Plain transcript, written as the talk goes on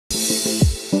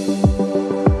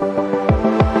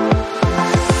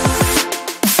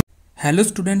Hello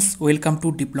students, welcome to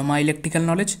diploma electrical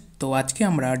knowledge. তো আজকে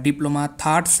আমরা ডিপ্লোমা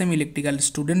থার্ড সেম ইলেকট্রিক্যাল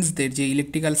স্টুডেন্টসদের যে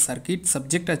ইলেকট্রিক্যাল সার্কিট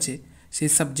সাবজেক্ট আছে সেই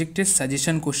সাবজেক্টের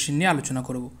সাজেশন কোশ্চেন নিয়ে আলোচনা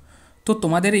করব। তো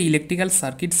তোমাদের এই ইলেকট্রিক্যাল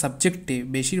সার্কিট সাবজেক্টে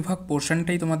বেশিরভাগ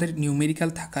পোর্শনটাই তোমাদের নিউমেরিক্যাল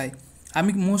থাকায়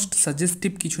আমি মোস্ট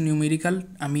সাজেস্টিভ কিছু নিউমেরিক্যাল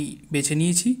আমি বেছে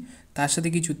নিয়েছি, তার সাথে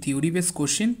কিছু theory base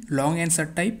question long answer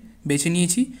type বেছে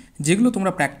নিয়েছি, যেগুলো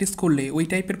তোমরা প্র্যাকটিস করলে ওই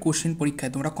টাইপের কোশ্চেন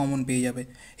পরীক্ষায় তোমরা কমন পেয়ে যাবে।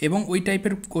 এবং ওই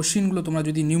টাইপের কোশ্চেনগুলো তোমরা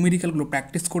যদি নিউমেরিক্যালগুলো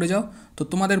প্র্যাকটিস করে যাও তো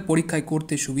তোমাদের পরীক্ষায়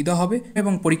করতে সুবিধা হবে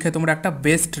এবং পরীক্ষায় তোমরা একটা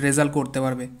বেস্ট রেজাল্ট করতে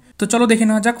পারবে। তো চলো দেখে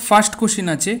নেওয়া যাক। ফার্স্ট কোশ্চেন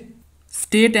আছে,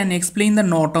 state and explain the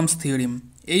নর্টনস theorem.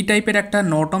 এই টাইপের একটা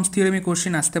নর্টনস থিওরেমে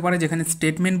কোশ্চেন আসতে পারে, যেখানে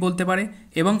স্টেটমেন্ট বলতে পারে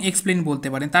এবং এক্সপ্লেইন বলতে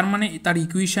পারে, তার মানে তার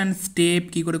ইকুয়েশন স্টেপ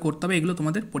কী করে করতে হবে এগুলো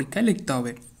তোমাদের পরীক্ষায় লিখতে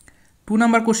হবে। 2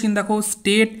 নাম্বার কোশ্চেন দেখো,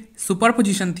 state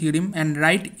superposition theorem and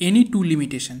right any two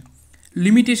limitation.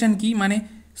 Limitation কি, মানে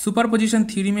সুপারপজিশন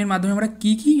থিওরিমের মাধ্যমে আমরা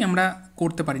কী আমরা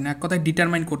করতে পারি না, এক কথায়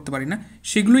ডিটারমাইন করতে পারি না,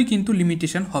 সেগুলোই কিন্তু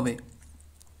লিমিটেশন হবে।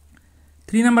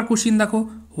 3 নাম্বার কোশ্চেন দেখো,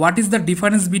 what is the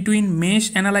difference between mesh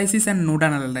analysis and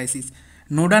nodal analysis.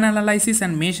 Nodal analysis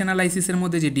and mesh অ্যানালাইসিসের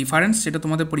মধ্যে যে ডিফারেন্স সেটা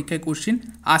তোমাদের পরীক্ষায় কোশ্চেন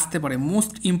আসতে পারে,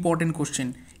 মোস্ট ইম্পর্টেন্ট কোশ্চেন।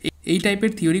 এই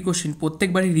টাইপের থিওরি কোশ্চেন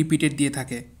প্রত্যেকবারই রিপিটেড দিয়ে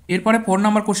থাকে। এরপরে 4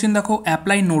 নাম্বার কোশ্চেন দেখো,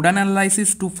 apply nodal analysis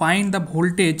to find the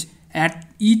voltage at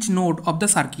each node of the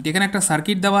circuit. এখানে একটা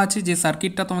সার্কিট দেওয়া আছে, যে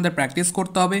সার্কিটটা তোমাদের প্র্যাকটিস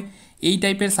করতে হবে। এই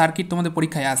টাইপের সার্কিট তোমাদের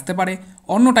পরীক্ষায় আসতে পারে,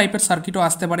 অন্য টাইপের সার্কিটও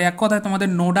আসতে পারে। এক কথায় তোমাদের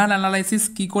নোডাল অ্যানালাইসিস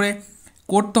কী করে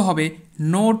করতে হবে,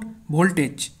 নোড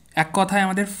ভোল্টেজ, এক কথায়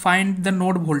আমাদের ফাইন্ড দ্য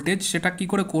নোড ভোল্টেজ, সেটা কী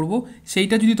করে করব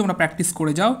সেইটা যদি তোমরা প্র্যাকটিস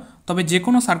করে যাও তবে যে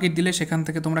কোনো সার্কিট দিলে সেখান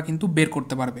থেকে তোমরা কিন্তু বের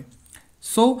করতে পারবে।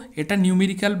 সো এটা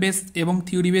নিউমেরিক্যাল বেস এবং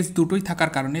থিওরি বেস দুটোই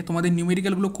থাকার কারণে তোমাদের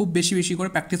নিউমেরিক্যালগুলো খুব বেশি করে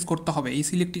প্র্যাকটিস করতে হবে এই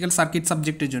ইলেকট্রিক্যাল সার্কিট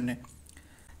সাবজেক্টের জন্য।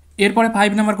 এরপরে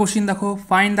 5 নাম্বার কোশ্চিন দেখো,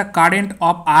 find the current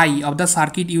of I of the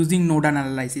circuit using nodal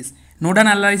analysis. Nodal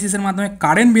অ্যানালাইসিসের মাধ্যমে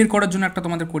কারেন্ট বের করার জন্য একটা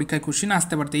তোমাদের পরীক্ষায় কোশ্চিন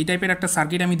আসতে পারতে। এই টাইপের একটা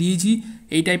সার্কিট আমি দিয়েছি,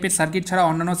 এই টাইপের সার্কিট ছাড়া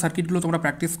অন্যান্য সার্কিটগুলো তোমরা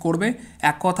প্র্যাকটিস করবে।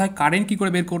 এক কথায় কারেন্ট কী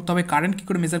করে বের করতে হবে, কারেন্ট কী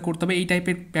করে মেজার করতে হবে, এই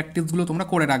টাইপের প্র্যাকটিসগুলো তোমরা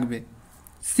করে রাখবে।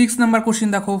 6 নাম্বার কোশ্চিন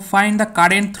দেখো, find the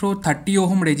current throw 30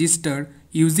 ohm register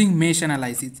using mesh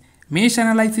analysis. Mesh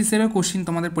অ্যানালাইসিসেরও question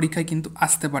তোমাদের পরীক্ষায় কিন্তু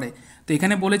আসতে পারে। তো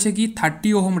এখানে বলেছে কি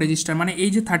 30 ওহম রেজিস্টার, মানে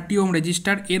এই যে 30 ওহম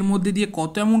রেজিস্টার এর মধ্যে দিয়ে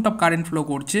কত অ্যামাউন্ট অফ কারেন্ট ফ্লো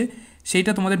করছে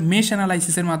সেইটা তোমাদের মেশ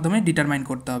অ্যানালাইসিসের মাধ্যমে ডিটারমাইন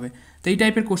করতে হবে। তো এই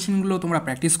টাইপের কোশ্চিনগুলো তোমরা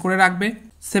প্র্যাকটিস করে রাখবে।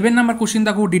 7 নাম্বার কোশ্চিন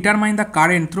দেখো, determine the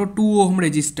current throw 2 ohm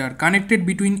register connected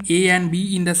between A and be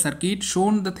in the circuit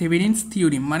শোন দ্য থেভেনিনস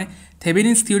থিওরিম। মানে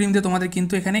থেভেনিনস থিওরিম দিয়ে তোমাদের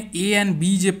কিন্তু এখানে এ অ্যান্ড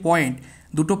বি যে পয়েন্ট,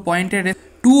 দুটো পয়েন্টের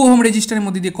 2 ওহম রেজিস্টারের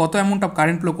মধ্যে দিয়ে কত অ্যামাউন্ট অফ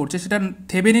কারেন্ট ফ্লো করছে সেটা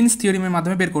থেভেনিনস থিওরিমের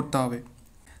মাধ্যমে বের করতে হবে।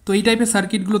 তো এই টাইপের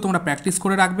সার্কিটগুলো তোমরা প্র্যাকটিস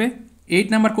করে রাখবে। 8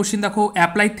 নাম্বার কোশ্চিন দেখো,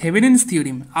 অ্যাপ্লাই থেভেনিনস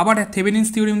থিওরিম। আবার থেভেনিনস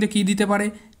থিওরিম দিয়ে কী দিতে পারে,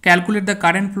 calculate the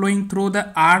current flowing through the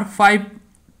R5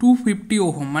 250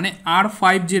 ohm, মানে R5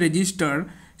 যে রেজিস্টার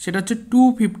সেটা হচ্ছে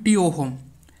 250 ওহম,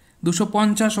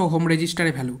 250 ওহম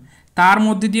রেজিস্টারের ভ্যালু, তার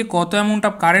মধ্যে দিয়ে কত অ্যামাউন্ট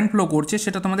অফ কারেন্ট ফ্লো করছে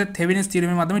সেটা তোমাদের থেভেনিনস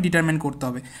থিওরিমের মাধ্যমে ডিটারমাইন করতে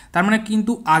হবে। তার মানে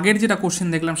কিন্তু আগের যেটা কোশ্চেন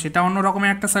দেখলাম সেটা অন্য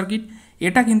রকমের একটা সার্কিট,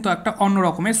 এটা কিন্তু একটা অন্য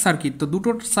রকমের সার্কিট। তো দুটো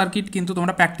সার্কিট কিন্তু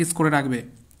তোমরা প্র্যাকটিস করে রাখবে,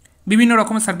 বিভিন্ন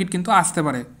রকমের সার্কিট কিন্তু আসতে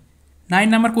পারে। 9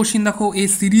 নাম্বার কোশ্চিন দেখো, এই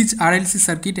সিরিজ RLC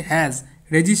সার্কিট হ্যাজ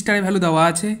রেজিস্টারের ভ্যালু দেওয়া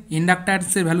আছে,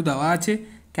 ইন্ডাক্টার্সের ভ্যালু দেওয়া আছে,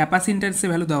 ক্যাপাসিট্যান্সের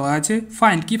ভ্যালু দেওয়া আছে।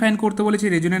 ফাইন্ড, কি ফাইন্ড করতে বলেছে,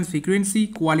 রেজোন্যান্স ফ্রিকোয়েন্সি,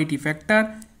 কোয়ালিটি ফ্যাক্টর,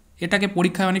 এটাকে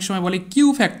পরীক্ষায় অনেক সময় বলে কিউ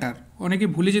ফ্যাক্টর, অনেকে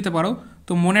ভুলে যেতে পারো,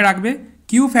 তো মনে রাখবে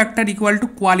Q factor equal to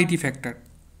quality factor.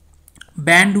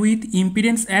 Bandwidth,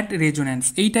 impedance at resonance,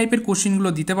 এই টাইপের কোশ্চিনগুলো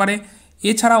দিতে পারে।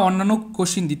 এছাড়া অন্যান্য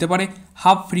কোশ্চিন দিতে পারে,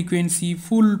 হাফ ফ্রিকোয়েন্সি,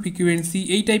 ফুল ফ্রিকোয়েন্সি,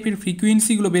 এই টাইপের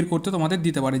ফ্রিকোয়েন্সিগুলো বের করতে তোমাদের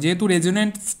দিতে পারে। যেহেতু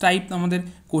রেজোন্যান্স টাইপ আমাদের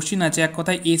কোশ্চিন আছে, এক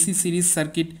কথায় এসি সিরিজ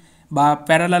সার্কিট বা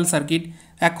প্যারালাল সার্কিট,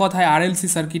 এক কথায় RLC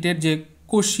সার্কিটের যে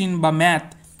কোশ্চিন বা ম্যাথ,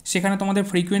 সেখানে তোমাদের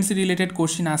ফ্রিকোয়েন্সি রিলেটেড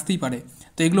কোশ্চিন আসতেই পারে।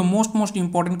 তো এগুলো মোস্ট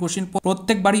ইম্পর্টেন্ট কোশ্চিন,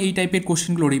 প্রত্যেকবারই এই টাইপের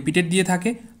কোশ্চিনগুলো রিপিটেড দিয়ে থাকে,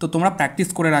 তো তোমরা প্র্যাকটিস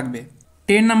করে রাখবে।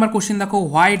 10 নাম্বার কোশ্চিন দেখো,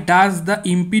 why does the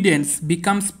impedance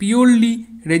becomes purely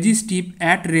resistive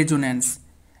at resonance.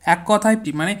 এক কথায়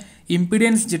মানে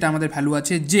ইম্পিডেন্স যেটা আমাদের ভ্যালু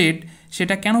আছে জেড,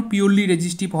 সেটা কেন পিওরলি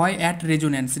রেজিস্টিভ হয় অ্যাট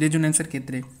রেজোন্যান্সের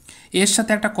ক্ষেত্রে। এর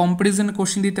সাথে একটা কম্পারিজন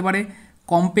কোশ্চিন দিতে পারে,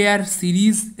 compare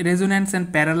series resonance and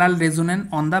parallel resonance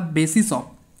on the basis of.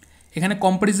 এখানে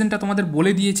কম্পারিজনটা তোমাদের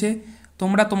বলে দিয়েছে,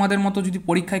 তোমরা তোমাদের মতো যদি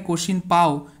পরীক্ষায় কোশ্চিন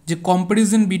পাও যে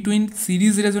comparison between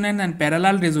series resonance and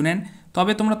parallel resonance,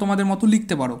 তবে তোমরা তোমাদের মতো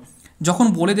লিখতে পারো। যখন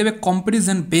বলে দেবে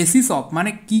কম্পারিজন বেসিস অফ, মানে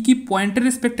কী পয়েন্টের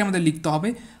রেসপেক্টে আমাদের লিখতে হবে,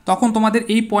 তখন তোমাদের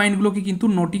এই পয়েন্টগুলোকে কিন্তু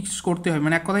নোটিস করতে হয়,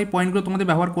 মানে এক কথায় পয়েন্টগুলো তোমাদের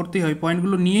ব্যবহার করতেই হয়,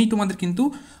 পয়েন্টগুলো নিয়েই তোমাদের কিন্তু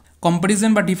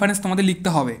কম্পারিজন বা ডিফারেন্স তোমাদের লিখতে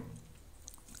হবে।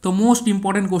 তো মোস্ট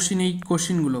ইম্পর্টেন্ট কোশ্চিন এই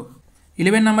কোশ্চিনগুলো।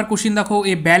 11 নাম্বার কোশ্চিন দেখো,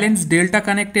 এ balance delta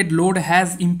connected load has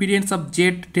impedance of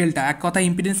Z delta. এক কথা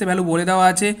ইম্পিডেন্সের ভ্যালু বলে দেওয়া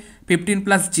আছে 15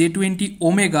 প্লাস J20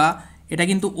 ওমেগা, এটা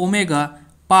কিন্তু omega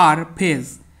per phase.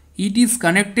 It is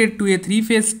connected to A 3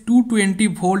 phase 220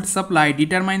 volt supply,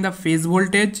 determine the phase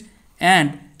voltage and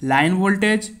line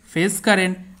voltage, phase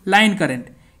current, line current.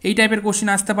 এই টাইপের question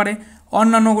আসতে পারে,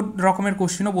 অন্যান্য রকমের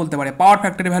কোশ্চিনও বলতে পারে, পাওয়ার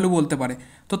ফ্যাক্টরের ভ্যালু বলতে পারে।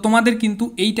 তো তোমাদের কিন্তু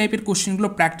এই টাইপের কোশ্চিনগুলো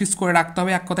প্র্যাকটিস করে রাখতে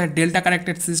হবে। এক কথায় delta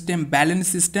connected system, balance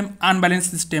system, unbalance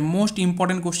system, most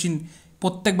important question,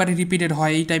 প্রত্যেকবারই রিপিটেড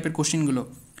হয় এই টাইপের কোশ্চিনগুলো।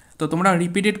 তো তোমরা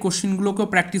রিপিটেড কোশ্চিনগুলোকেও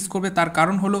প্র্যাকটিস করবে, তার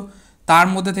কারণ হলো তার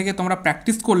মধ্যে থেকে তোমরা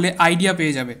প্র্যাকটিস করলে আইডিয়া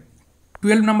পেয়ে যাবে।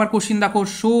 12 নম্বর কোশ্চিন দেখো,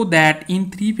 show that in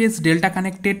 3 phase delta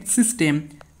connected system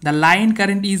the line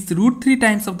current is √3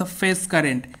 Times of the phase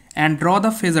current and draw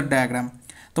the phasor diagram.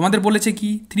 তোমাদের বলেছে কি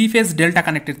 3 ফেজ ডেল্টা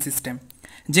কানেক্টেড সিস্টেম,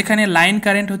 যেখানে লাইন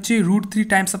কারেন্ট হচ্ছে √3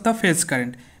 Times of the phase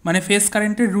current, মানে phase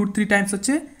কারেন্টের √3 Times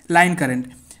হচ্ছে line current.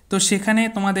 তো সেখানে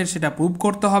তোমাদের সেটা প্রুভ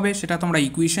করতে হবে, সেটা তোমরা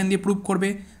ইকুয়েশন দিয়ে প্রুভ করবে।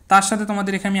 তার সাথে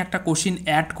তোমাদের এখানে আমি একটা কোশ্চিন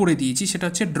অ্যাড করে দিয়েছি, সেটা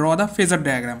হচ্ছে ড্র দ্য ফেজার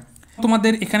ডায়াগ্রাম।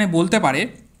 তোমাদের এখানে বলতে পারে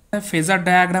ফেজার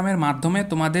ডায়াগ্রামের মাধ্যমে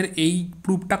তোমাদের এই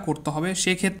প্রুফটা করতে হবে,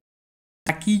 সেক্ষেত্রে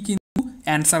একই কিন্তু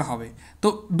অ্যান্সার হবে। তো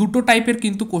দুটো টাইপের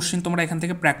কিন্তু কোশ্চেন তোমরা এখান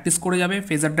থেকে প্র্যাকটিস করে যাবে,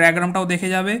 ফেজার ডায়াগ্রামটাও দেখে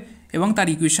যাবে এবং তার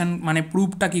ইকুয়েশন মানে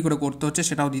প্রুফটা কী করে করতে হচ্ছে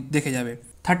সেটাও দেখে যাবে।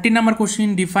 13 number question,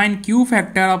 define Q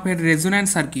factor of A resonance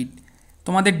circuit.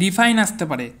 তোমাদের ডিফাইন আসতে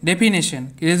পারে, ডেফিনেশন,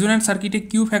 রেজোন্যান্স সার্কিটে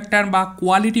কিউ ফ্যাক্টর বা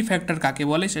কোয়ালিটি ফ্যাক্টর কাকে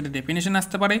বলে সেটা ডেফিনেশন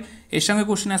আসতে পারে। এর সঙ্গে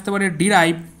কোশ্চেন আসতে পারে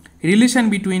derive relation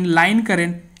between line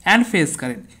current and phase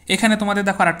current. এখানে তোমাদের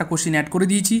দেখো আর একটা কোশ্চিন অ্যাড করে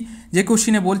দিয়েছি, যে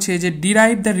কোশ্চিনে বলছে যে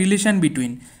ডিরাইভ দ্য রিলেশন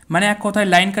বিটুইন, মানে এক কথায়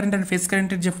লাইন কারেন্ট অ্যান্ড ফেজ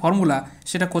কারেন্টের যে ফর্মুলা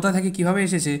সেটা কোথা থেকে কীভাবে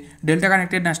এসেছে, ডেল্টা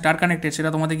কানেক্টেড না স্টার কানেক্টেড, সেটা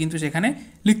তোমাদের কিন্তু সেখানে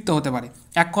লিখতে হতে পারে।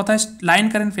 এক কথায় লাইন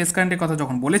কারেন্ট ফেজ কারেন্টের কথা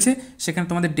যখন বলেছে সেখানে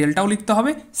তোমাদের ডেল্টাও লিখতে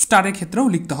হবে, স্টারের ক্ষেত্রেও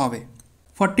লিখতে হবে।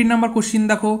 14 নম্বর কোশ্চিন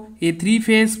দেখো, এ 3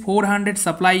 phase 400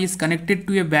 supply is connected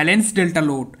to A balance delta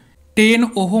load 10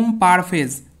 ohm per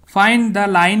phase, find the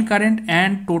line current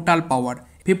and total power.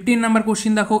 15 number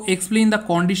question দেখো, explain the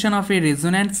condition of A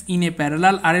resonance in a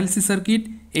parallel RLC circuit.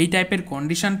 এই টাইপের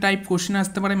condition type question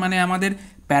আসতে পারে, মানে আমাদের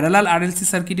parallel RLC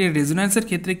সার্কিটের রেজোন্যান্সের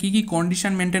ক্ষেত্রে কী কী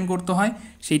condition maintain করতে হয়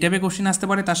সেই টাইপের কোশ্চিন আসতে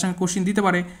পারে। তার সঙ্গে কোশ্চিন দিতে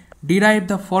পারে derive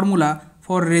the formula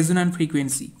for resonant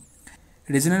frequency.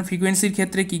 Resonant ফ্রিকোয়েন্সির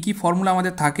ক্ষেত্রে কী কী ফর্মুলা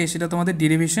আমাদের থাকে সেটা তোমাদের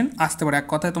ডেরিভেশন আসতে পারে। এক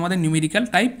কথায় তোমাদের numerical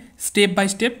type step by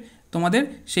step তোমাদের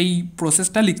সেই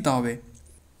প্রসেসটা লিখতে হবে।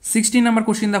 16 নম্বর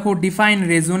কোশ্চিন দেখো, define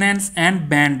resonance and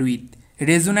bandwidth.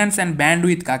 Resonance and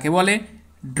bandwidth কাকে বলে?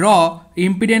 Draw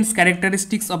impedance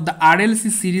characteristics of the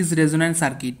RLC series resonance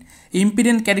circuit.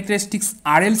 Impedance characteristics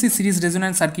RLC series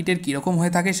resonance সার্কিটের কীরকম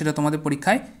হয়ে থাকে সেটা তোমাদের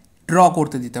পরীক্ষায় ড্র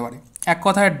করতে দিতে পারে। এক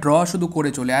কথায় ড্র শুধু করে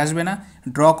চলে আসবে না,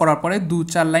 ড্র করার পরে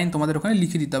 2-4 লাইন তোমাদের ওখানে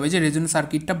লিখে দিতে হবে যে রেজোন্যান্স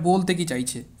সার্কিটটা বলতে কি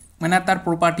চাইছে, মানে তার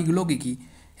প্রপার্টিগুলো কী কী।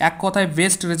 এক কথায়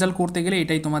বেস্ট রেজাল্ট করতে গেলে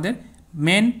এটাই তোমাদের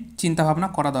মেন চিন্তাভাবনা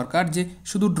করা দরকার, যে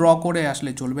শুধু ড্র করে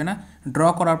আসলে চলবে না, ড্র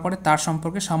করার পরে তার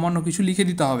সম্পর্কে সামান্য কিছু লিখে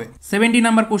দিতে হবে। 70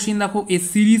 নাম্বার কোশ্চিন দেখো, এ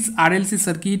series RLC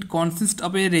circuit consist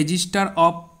of A register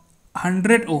of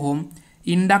 100 ohm,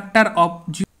 inductor of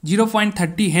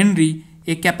 0.30 Henry,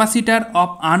 a capacitor of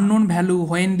unknown value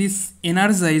when this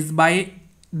energized by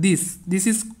this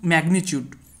is magnitude.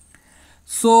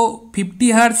 So 50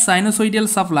 Hz sinusoidal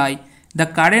supply, the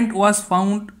current was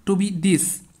found to be this.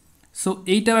 So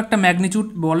এইটাও একটা magnitude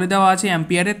বলে দেওয়া আছে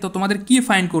অ্যাম্পিয়ারের। তো তোমাদের কি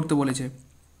find করতে বলেছে?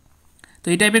 তো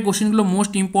এই টাইপের কোশ্চেনগুলো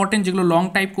মোস্ট ইম্পর্টেন্ট, যেগুলো লং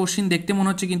টাইপ কোশ্চেন দেখতে মনে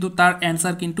হচ্ছে কিন্তু তার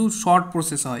অ্যান্সার কিন্তু শর্ট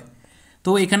প্রসেস হয়। তো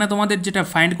এখানে তোমাদের যেটা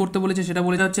ফাইন্ড করতে বলেছে সেটা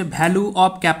বলে হচ্ছে value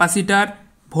of capacitor,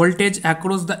 voltage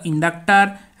across the inductor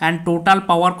and total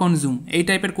power consume. এই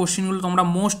টাইপের কোশ্চেনগুলো তোমরা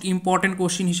মোস্ট ইম্পর্টেন্ট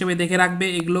কোশ্চেন হিসেবে দেখে রাখবে।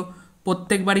 এগুলো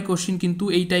প্রত্যেকবারই কোশ্চেন কিন্তু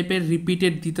এই টাইপের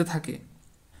রিপিটেড দিতে থাকে।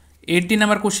 80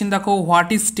 নাম্বার কোশ্চেন দেখো, what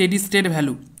is steady state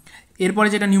value. এরপরে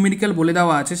যেটা নিউমেরিক্যাল বলে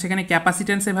দেওয়া আছে সেখানে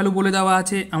ক্যাপাসিট্যান্সের ভ্যালু বলে দেওয়া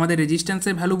আছে, আমাদের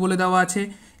রেজিস্ট্যান্সের ভ্যালু বলে দেওয়া আছে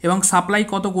এবং সাপ্লাই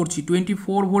কত করছি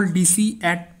 24 volt DC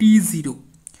at T0,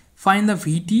 find the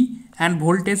VT and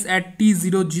voltage at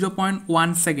T0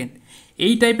 0.1 second.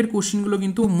 এই টাইপের কোশ্চিনগুলো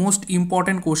কিন্তু মোস্ট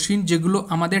ইম্পর্ট্যান্ট কোশ্চিন, যেগুলো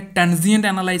আমাদের ট্রানজিয়েন্ট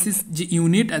অ্যানালাইসিস যে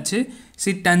ইউনিট আছে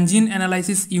সেই ট্রানজিয়েন্ট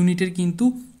অ্যানালাইসিস ইউনিটের কিন্তু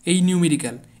এই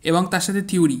নিউমেরিক্যাল এবং তার সাথে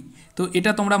থিওরি। তো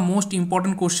এটা তোমরা মোস্ট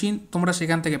ইম্পর্ট্যান্ট কোশ্চিন, তোমরা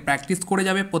সেখান থেকে প্র্যাকটিস করে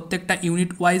যাবে। প্রত্যেকটা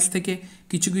ইউনিট ওয়াইজ থেকে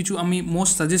কিছু কিছু আমি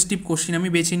মোস্ট সাজেস্টিভ কোশ্চিন আমি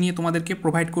বেছে নিয়ে তোমাদেরকে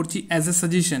প্রোভাইড করছি as a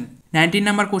suggestion. 19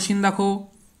 number question দেখো,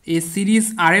 এ সিরিজ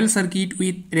আরএল সার্কিট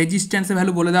উইথ রেজিস্ট্যান্সের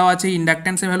ভ্যালু বলে দেওয়া আছে,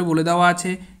 ইন্ডাক্ট্যান্সের ভ্যালু বলে দেওয়া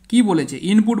আছে। কি বলেছে?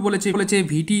 ইনপুট বলেছে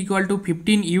ভিটি equal to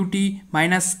 15 UT -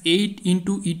 8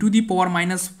 ×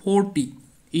 e⁻⁻4t।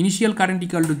 Initial current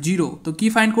equal to 0। তো কি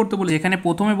ফাইন্ড করতে বলে, এখানে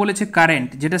প্রথমে বলেছে কারেন্ট,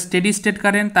 যেটা স্টেডি স্টেট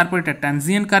কারেন্ট, তারপর এটা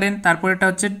ট্রানজিয়েন্ট কারেন্ট, তারপর এটা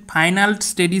হচ্ছে ফাইনাল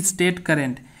স্টেডি স্টেট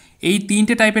কারেন্ট। এই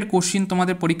তিনটে টাইপের কোশ্চিন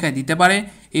তোমাদের পরীক্ষায় দিতে পারে।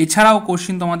 এছাড়াও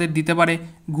কোশ্চিন তোমাদের দিতে পারে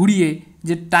ঘুরিয়ে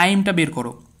যে টাইমটা বের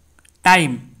করো,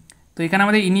 টাইম। তো এখানে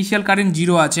আমাদের ইনিশিয়াল কারেন্ট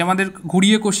 0 আছে, আমাদের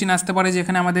ঘুরিয়ে কোশ্চিন আসতে পারে যে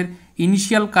এখানে আমাদের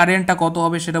ইনিশিয়াল কারেন্টটা কত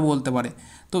হবে সেটা বলতে পারে।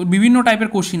 তো বিভিন্ন টাইপের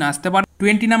কোশ্চিন আসতে পারে।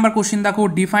 20 নাম্বার কোশ্চিন দেখো,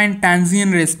 define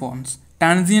transient response.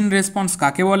 Transient response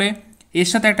কাকে বলে? এর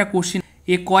সাথে একটা question,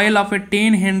 A coil of A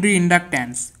 10 Henry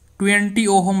inductance 20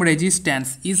 ohm resistance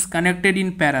is connected in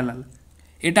parallel.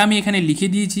 এটা আমি এখানে লিখে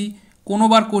দিয়েছি।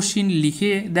 কোনোবার কোশ্চিন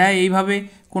লিখে দেয় এইভাবে,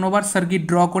 কোনোবার সার্কিট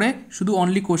ড্র করে শুধু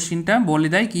অনলি কোশ্চিনটা বলে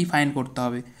দেয় কি ফাইন্ড করতে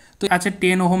হবে। তো আছে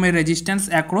 10 ওহমের resistance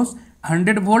across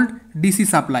 100 volt DC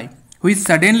supply which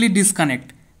suddenly disconnect.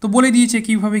 তো বলে দিয়েছে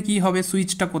কীভাবে কী হবে,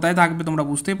 সুইচটা কোথায় থাকবে তোমরা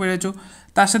বুঝতেই পেরেছো।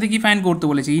 তার সাথে কি ফাইন্ড করতে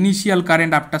বলেছে, ইনিশিয়াল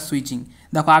কারেন্ট আফটার সুইচিং।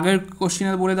 দেখো আগের কোশ্চিনে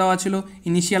বলে দেওয়া ছিল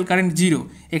ইনিশিয়াল কারেন্ট 0,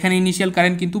 এখানে ইনিশিয়াল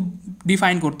কারেন্ট কিন্তু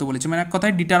ডিফাইন করতে বলেছে, মানে এক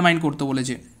কথায় ডিটারমাইন করতে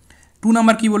বলেছে। 2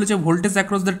 নাম্বার কী বলেছে, voltage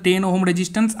across the 10 ohm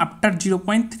resistance after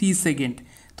 0.3 second.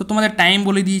 তো তোমাদের টাইম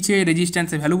বলে দিয়েছে,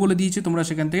 রেজিস্ট্যান্সের ভ্যালু বলে দিয়েছে, তোমরা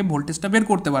সেখান থেকে ভোল্টেজটা বের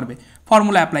করতে পারবে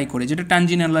ফর্মুলা অ্যাপ্লাই করে, যেটা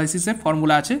ট্রানজিয়েন্ট অ্যানালাইসিসের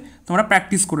ফর্মুলা আছে, তোমরা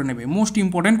প্র্যাকটিস করে নেবে। Most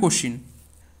important question.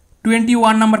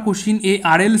 21 number question, A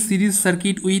RL series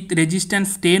circuit with resistance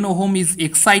 10 ohm is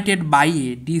excited by A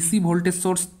DC voltage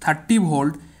source 30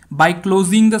 volt by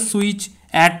closing the switch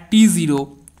at T0,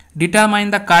 determine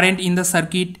the current in the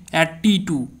circuit at T2।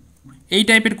 এই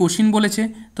টাইপের question বলেছে।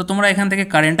 তো তোমরা এখান থেকে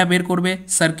কারেন্টটা বের করবে,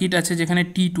 সার্কিট আছে যেখানে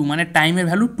T2 মানে টাইমের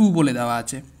ভ্যালু 2 বলে দেওয়া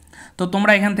আছে। তো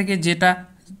তোমরা এখান থেকে যেটা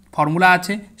ফর্মুলা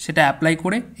আছে সেটা অ্যাপ্লাই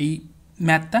করে এই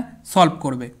ম্যাথটা সলভ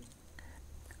করবে।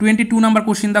 22 নাম্বার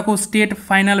কোশ্চিন দেখো, state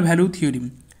final value theorem.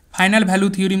 Final value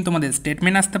theorem তোমাদের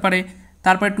স্টেটমেন্ট আসতে পারে।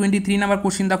 তারপরে 23 নাম্বার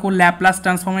কোশ্চিন দেখো, ল্যাপ্লাস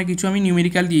ট্রান্সফর্মের কিছু আমি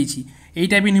নিউমেরিক্যাল দিয়েছি, এই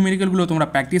টাইপের নিউমেরিক্যালগুলো তোমরা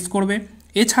প্র্যাকটিস করবে।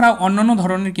 এছাড়াও অন্যান্য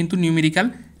ধরনের কিন্তু নিউমেরিক্যাল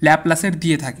ল্যাপ্লাসের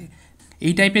দিয়ে থাকে,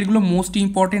 এই টাইপেরগুলো মোস্ট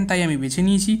ইম্পর্টেন্ট তাই আমি বেছে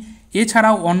নিয়েছি।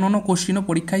 এছাড়াও অন্যান্য কোশ্চিনও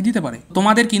পরীক্ষায় দিতে পারে।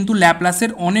 তোমাদের কিন্তু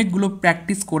ল্যাপ্লাসের অনেকগুলো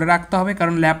প্র্যাকটিস করে রাখতে হবে,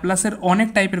 কারণ ল্যাপ্লাসের অনেক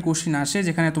টাইপের কোশ্চিন আসে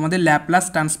যেখানে তোমাদের ল্যাপ্লাস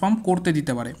ট্রান্সফর্ম করতে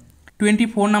দিতে পারে।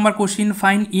 24 number question,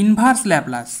 fine inverse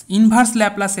Laplace. Inverse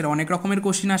ল্যাপ্লাসের অনেক রকমের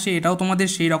কোশ্চিন আসে, এটাও তোমাদের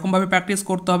সেই রকমভাবে প্র্যাকটিস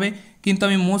করতে হবে, কিন্তু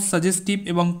আমি মোস্ট সাজেস্টিভ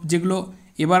এবং যেগুলো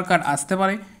এবারকার আসতে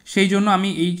পারে সেই জন্য আমি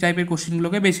এই টাইপের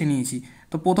কোশ্চিনগুলোকে বেছে নিয়েছি।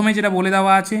 তো প্রথমে যেটা বলে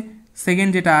দেওয়া আছে,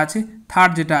 সেকেন্ড যেটা আছে,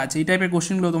 থার্ড যেটা আছে, এই টাইপের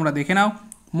কোশ্চিনগুলো তোমরা দেখে নাও,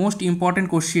 মোস্ট ইম্পর্টেন্ট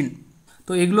কোশ্চিন।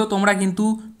 তো এগুলো তোমরা কিন্তু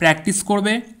প্র্যাকটিস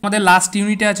করবে। আমাদের লাস্ট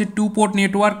ইউনিটে আছে 2 পোর্ট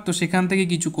নেটওয়ার্ক, তো সেখান থেকে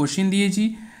কিছু কোশ্চিন দিয়েছি।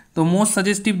 তো মোস্ট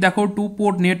সাজেস্টিভ দেখো, 2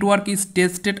 port network is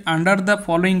tasted under the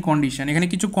following condition. এখানে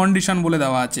কিছু কন্ডিশন বলে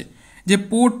দেওয়া আছে যে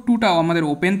পোর্ট 2টা আমাদের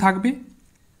ওপেন থাকবে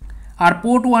আর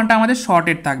পোর্ট 1টা আমাদের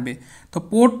শর্টেড থাকবে। তো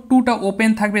পোর্ট 2টা ওপেন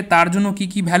থাকবে তার জন্য কী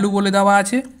কী ভ্যালু বলে দেওয়া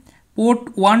আছে, পোর্ট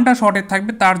 1টা শর্টেড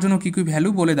থাকবে তার জন্য কী কী ভ্যালু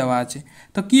বলে দেওয়া আছে।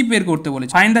 তো কী বের করতে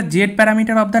বলেছে, find the Z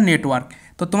parameter of the network.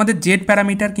 তো তোমাদের জেড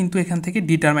প্যারামিটার কিন্তু এখান থেকে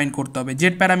ডিটারমাইন করতে হবে।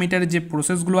 জেড প্যারামিটারের যে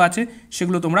প্রসেসগুলো আছে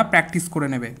সেগুলো তোমরা প্র্যাকটিস করে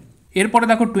নেবে। এরপরে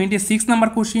দেখো 26 number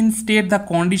question, state the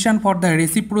condition for the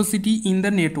reciprocity in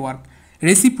the network.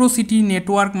 Reciprocity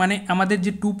network মানে আমাদের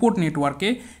যে 2 পোর্ট নেটওয়ার্কে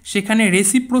সেখানে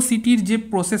রেসিপ্রোসিটির যে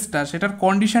প্রসেসটা সেটার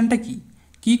কন্ডিশনটা কী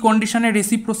কী কন্ডিশনে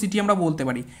রেসিপ্রোসিটি আমরা বলতে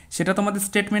পারি সেটা তোমাদের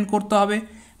স্টেটমেন্ট করতে হবে।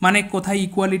 মানে কোথায়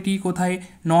ইকুয়ালিটি কোথায়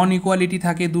নন ইকুয়ালিটি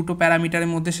থাকে দুটো প্যারামিটারের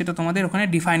মধ্যে, সেটা তোমাদের ওখানে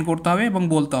ডিফাইন করতে হবে এবং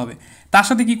বলতে হবে। তার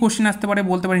সাথে কি কোশ্চেন আসতে পারে,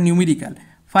 বলতে পারে numerical,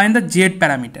 find the Z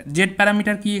parameter. Z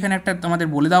parameter কি এখানে একটা আমাদের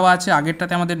বলে দেওয়া আছে,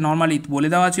 আগেরটাতে আমাদের নর্মালি বলে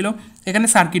দেওয়া ছিল, এখানে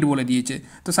সার্কিট বলে দিয়েছে।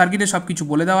 তো সার্কিটে সব কিছু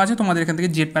বলে দেওয়া আছে, তোমাদের এখান থেকে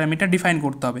জেড প্যারামিটার ডিফাইন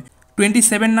করতে হবে।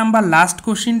 27 নাম্বার লাস্ট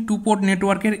কোশ্চিন, 2 পোর্ট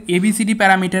নেটওয়ার্কের এবিসিডি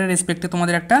প্যারামিটারের রেসপেক্টে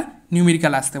তোমাদের একটা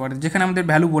নিউমেরিক্যাল আসতে পারে, যেখানে আমাদের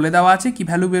ভ্যালু বলে দেওয়া আছে, কি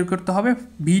ভ্যালু বের করতে হবে,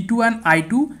 V2 and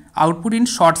I2 output in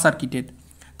short circuited.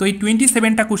 তো এই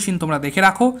 27টা কোশ্চিন তোমরা দেখে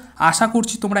রাখো। আশা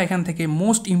করছি তোমরা এখান থেকে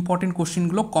মোস্ট ইম্পর্টেন্ট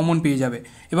কোশ্চিনগুলো কমন পেয়ে যাবে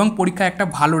এবং পরীক্ষায় একটা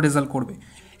ভালো রেজাল্ট করবে।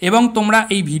 এবং তোমরা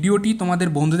এই ভিডিওটি তোমাদের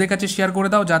বন্ধুদের কাছে শেয়ার করে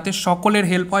দাও, যাতে সকলের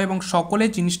হেল্প হয় এবং সকলে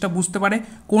জিনিসটা বুঝতে পারে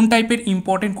কোন টাইপের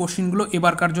ইম্পর্টেন্ট কোশ্চিনগুলো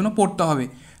এবারকার জন্য পড়তে হবে।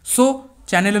 সো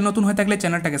চ্যানেলে নতুন হয়ে থাকলে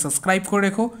চ্যানেলটাকে সাবস্ক্রাইব করে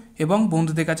রেখো এবং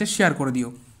বন্ধুদের কাছে শেয়ার করে দিও।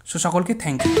 সো সকলকে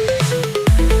থ্যাংক ইউ।